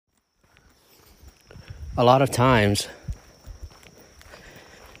a lot of times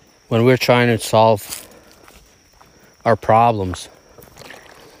when we're trying to solve our problems,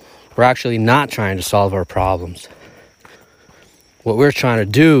 we're actually not trying to solve our problems. What we're trying to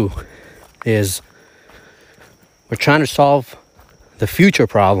do is we're trying to solve the future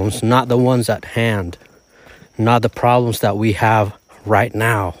problems, not the ones at hand, not the problems that we have right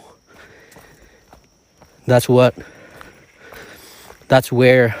now. That's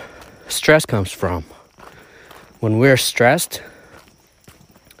where stress comes from. When we're stressed,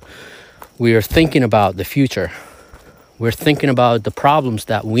 we are thinking about the future. We're thinking about the problems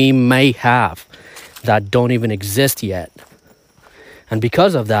that we may have that don't even exist yet. And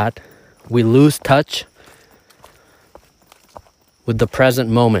because of that, we lose touch with the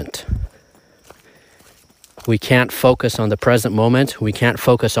present moment. We can't focus on the present moment. We can't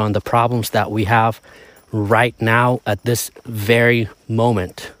focus on the problems that we have right now at this very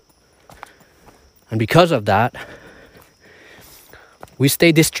moment. And because of that, we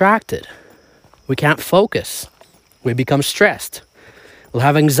stay distracted. We can't focus. We become stressed. We'll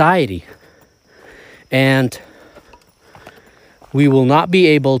have anxiety. And we will not be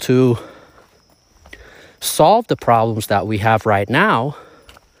able to solve the problems that we have right now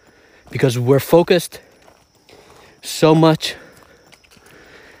because we're focused so much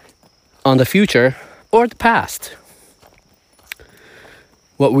on the future or the past.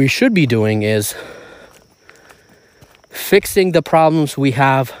 What we should be doing is fixing the problems we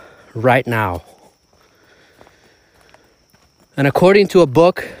have right now. And according to a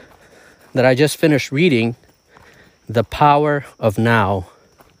book that I just finished reading, The Power of Now,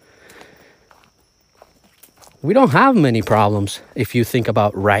 we don't have many problems if you think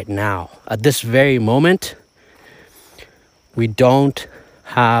about right now. At this very moment, we don't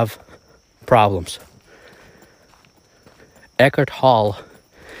have problems. Eckhart Tolle,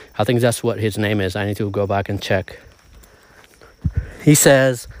 I think that's what his name is. I need to go back and check. He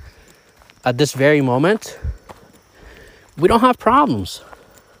says, at this very moment, we don't have problems.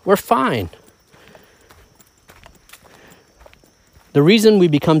 We're fine. The reason we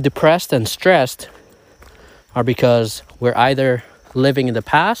become depressed and stressed are because we're either living in the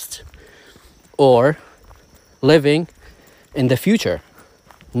past or living in the future,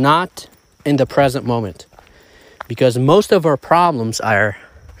 not in the present moment. Because most of our problems are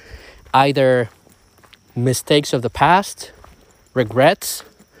either mistakes of the past, regrets,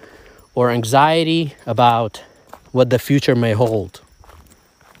 or anxiety about what the future may hold.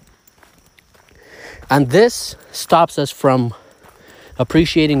 And this stops us from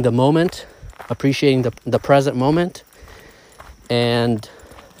appreciating the moment, appreciating the present moment, and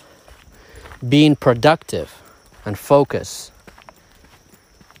being productive and focus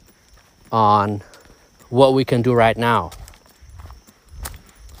on what we can do right now.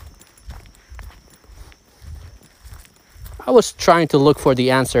 I was trying to look for the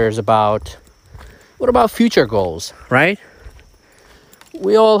answers about what about future goals, right?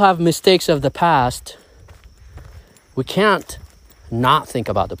 We all have mistakes of the past. We can't not think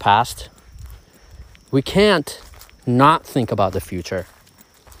about the past. We can't not think about the future.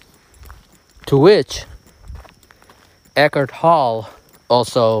 To which Eckhart Tolle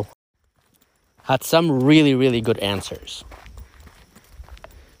also had some really, really good answers.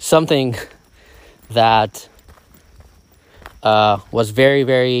 Something that was very,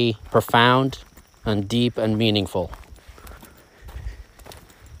 very profound and deep and meaningful.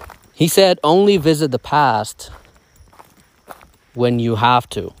 He said, only visit the past when you have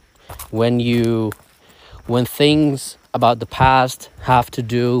to. When things about the past have to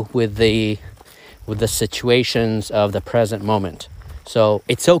do with the situations of the present moment. So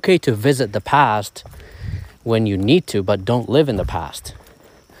it's okay to visit the past when you need to, but don't live in the past.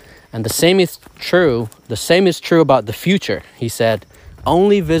 And the same is true about the future. He said,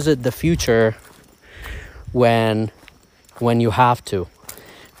 only visit the future when you have to.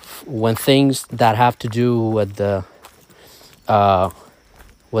 When things that have to do with the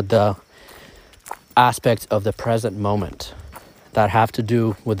aspects of the present moment, that have to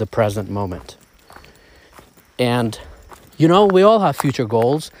do with the present moment. And we all have future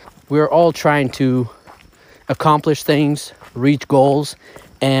goals. We're all trying to accomplish things, reach goals.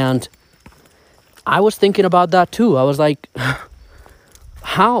 And I was thinking about that too. I was like,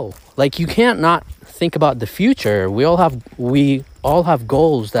 how? Like, you can't not think about the future. We all have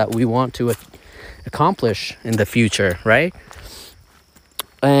goals that we want to accomplish in the future, right?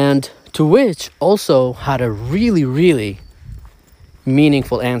 And to which also had a really, really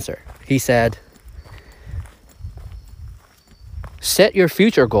meaningful answer. He said, set your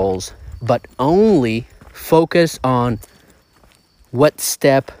future goals, but only focus on what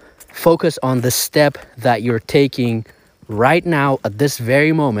step focus on the step that you're taking right now at this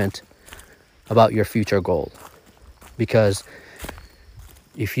very moment about your future goal. Because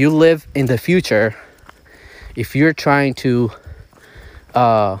if you live in the future, if you're trying to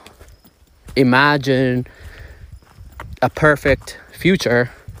imagine a perfect future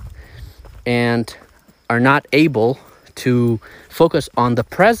and are not able to focus on the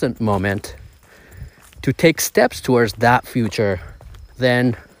present moment to take steps towards that future,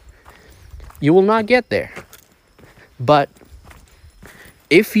 then you will not get there. But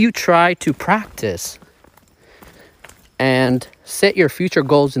if you try to practice and set your future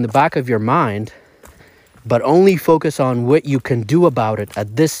goals in the back of your mind, but only focus on what you can do about it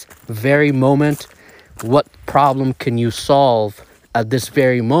at this very moment, what problem can you solve at this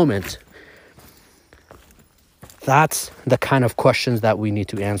very moment, that's the kind of questions that we need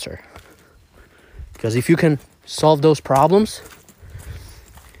to answer. Because if you can solve those problems,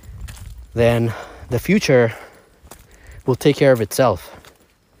 then the future will take care of itself.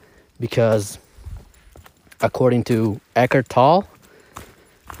 Because according to Eckhart Tolle,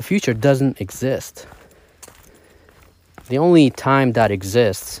 the future doesn't exist. The only time that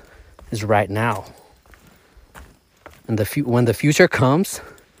exists is right now. And when the future comes,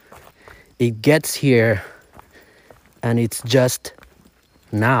 it gets here and it's just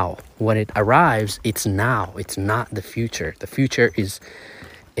now. When it arrives, it's now. It's not the future. The future is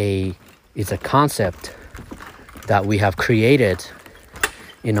a concept that we have created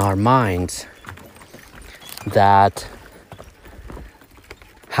in our minds that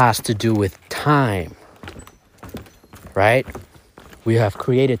has to do with time, right? We have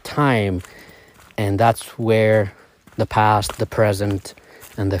created time, and that's where the past, the present,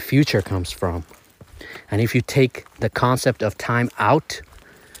 and the future comes from. And if you take the concept of time out,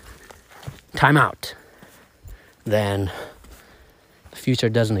 then the future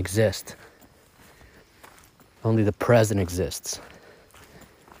doesn't exist. Only the present exists.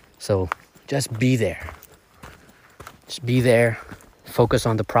 So just be there. Just be there. Focus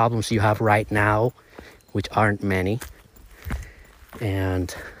on the problems you have right now, which aren't many.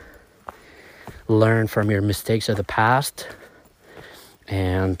 And learn from your mistakes of the past.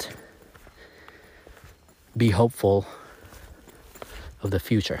 And be hopeful of the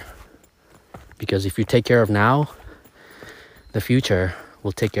future. Because if you take care of now, the future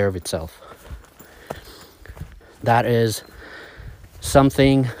will take care of itself. That is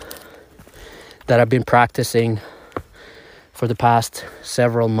something that I've been practicing for the past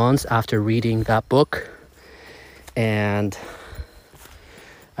several months after reading that book. And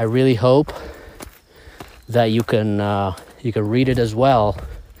I really hope that you can read it as well.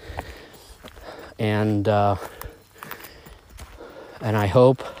 And I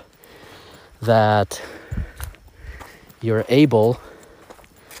hope that you're able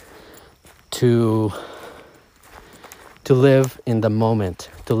to live in the moment,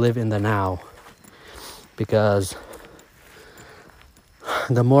 to live in the now. Because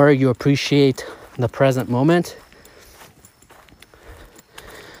the more you appreciate the present moment,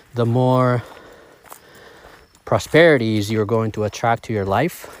 the more prosperities you're going to attract to your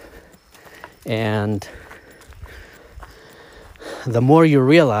life. And the more you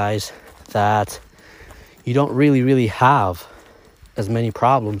realize that you don't really have as many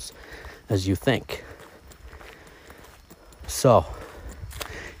problems as you think. So,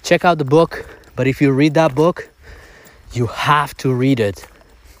 check out the book, but if you read that book, you have to read it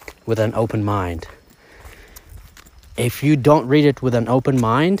with an open mind. If you don't read it with an open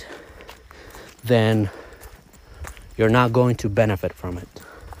mind, then you're not going to benefit from it.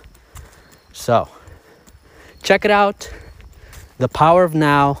 So, check it out. The Power of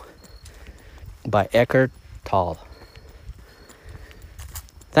Now by Eckhart Tolle.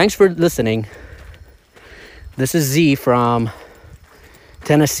 Thanks for listening. This is Z from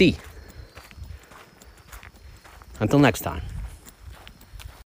Tennessee. Until next time.